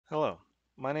Hello,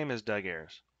 my name is Doug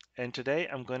Ayers, and today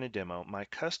I'm going to demo my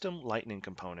custom Lightning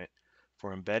component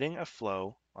for embedding a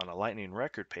flow on a Lightning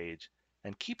record page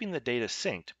and keeping the data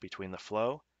synced between the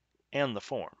flow and the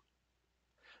form.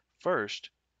 First,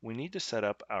 we need to set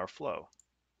up our flow.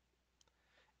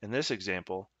 In this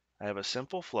example, I have a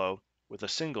simple flow with a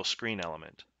single screen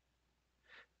element.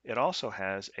 It also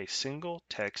has a single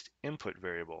text input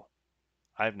variable.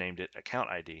 I've named it account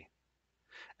ID,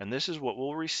 and this is what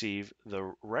will receive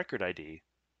the record ID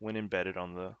when embedded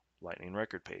on the Lightning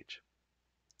record page.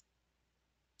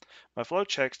 My flow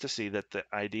checks to see that the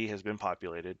ID has been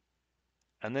populated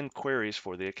and then queries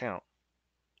for the account.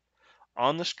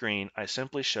 On the screen, I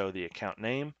simply show the account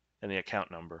name and the account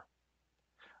number.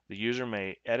 The user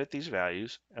may edit these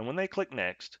values, and when they click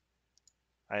Next,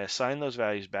 I assign those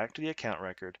values back to the account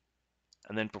record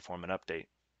and then perform an update.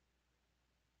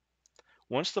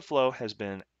 Once the flow has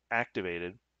been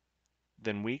activated,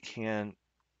 then we can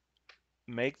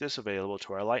make this available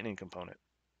to our Lightning component.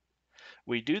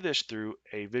 We do this through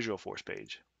a Visualforce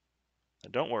page. Now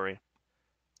don't worry,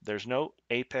 there's no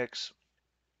Apex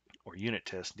or unit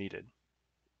test needed.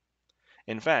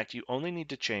 In fact, you only need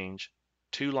to change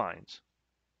 2 lines.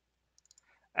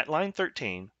 At line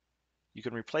 13, you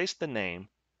can replace the name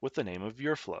with the name of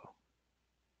your flow.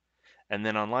 And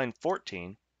then on line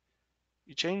 14,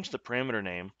 you change the parameter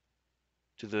name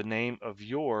to the name of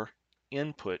your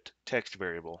input text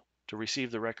variable to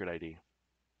receive the record ID.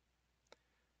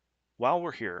 While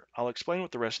we're here, I'll explain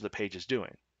what the rest of the page is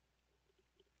doing.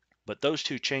 But those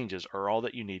 2 changes are all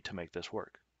that you need to make this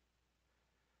work.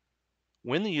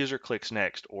 When the user clicks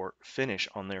Next or Finish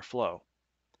on their flow,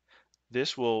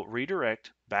 this will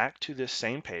redirect back to this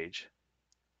same page,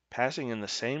 passing in the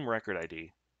same record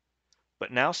ID,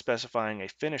 but now specifying a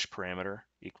finish parameter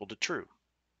equal to true.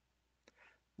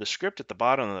 The script at the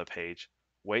bottom of the page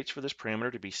waits for this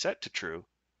parameter to be set to true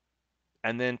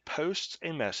and then posts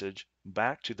a message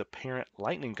back to the parent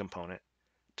Lightning component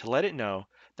to let it know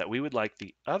that we would like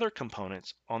the other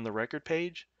components on the record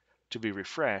page to be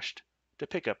refreshed to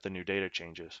pick up the new data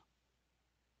changes.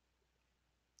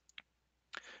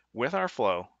 With our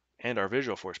flow and our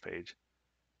Visualforce page,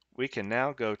 we can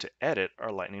now go to edit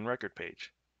our Lightning record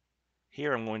page.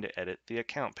 Here I'm going to edit the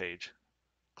account page.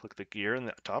 Click the gear in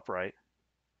the top right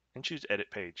and choose Edit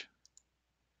Page.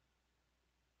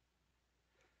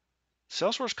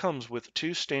 Salesforce comes with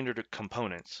 2 standard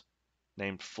components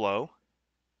named Flow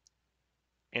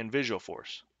and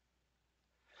Visualforce.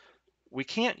 We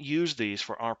can't use these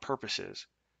for our purposes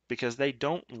because they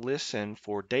don't listen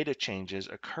for data changes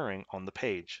occurring on the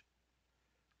page.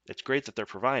 It's great that they're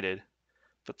provided,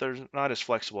 but they're not as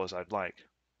flexible as I'd like.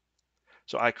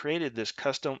 So I created this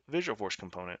custom Visualforce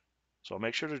component. So I'll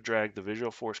make sure to drag the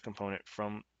Visualforce component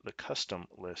from the custom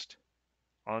list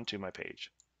onto my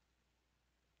page.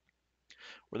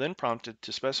 We're then prompted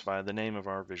to specify the name of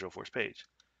our Visualforce page,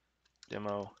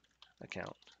 demo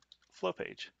account flow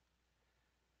page.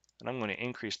 And I'm going to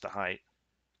increase the height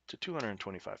to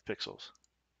 225 pixels.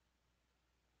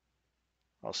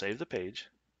 I'll save the page,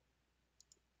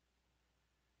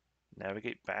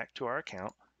 navigate back to our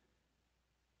account,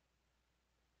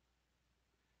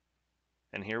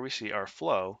 and here we see our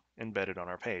flow embedded on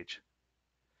our page.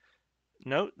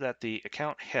 Note that the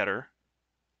account header,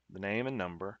 the name and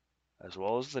number, as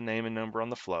well as the name and number on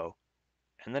the flow,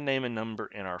 and the name and number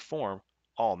in our form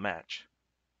all match.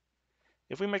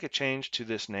 If we make a change to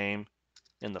this name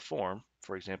in the form,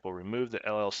 for example, remove the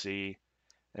LLC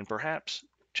and perhaps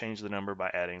change the number by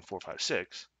adding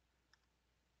 456,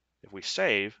 if we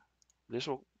save, this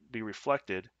will be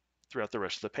reflected throughout the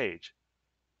rest of the page.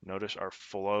 Notice our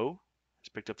flow has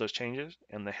picked up those changes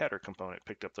and the header component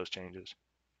picked up those changes.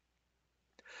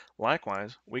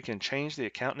 Likewise, we can change the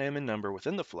account name and number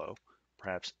within the flow,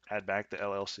 perhaps add back the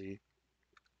LLC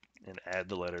and add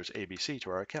the letters ABC to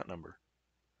our account number.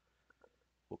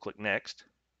 We'll click Next.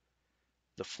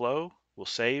 The flow will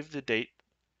save the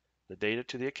data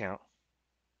to the account,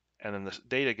 and then the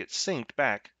data gets synced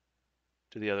back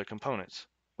to the other components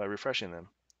by refreshing them.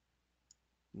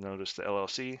 Notice the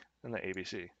LLC and the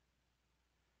ABC.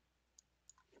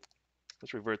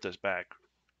 Let's revert this back.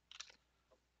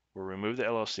 We'll remove the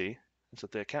LLC and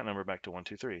set the account number back to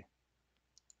 123.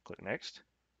 Click Next.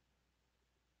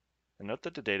 And note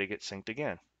that the data gets synced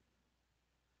again.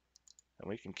 And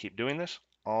we can keep doing this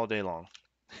all day long.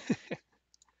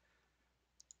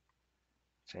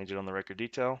 Change it on the record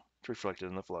detail to reflect it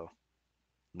in the flow.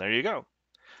 And there you go.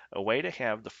 A way to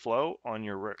have the flow on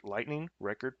your Lightning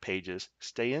record pages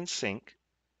stay in sync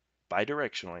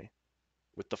bidirectionally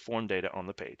with the form data on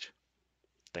the page.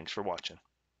 Thanks for watching.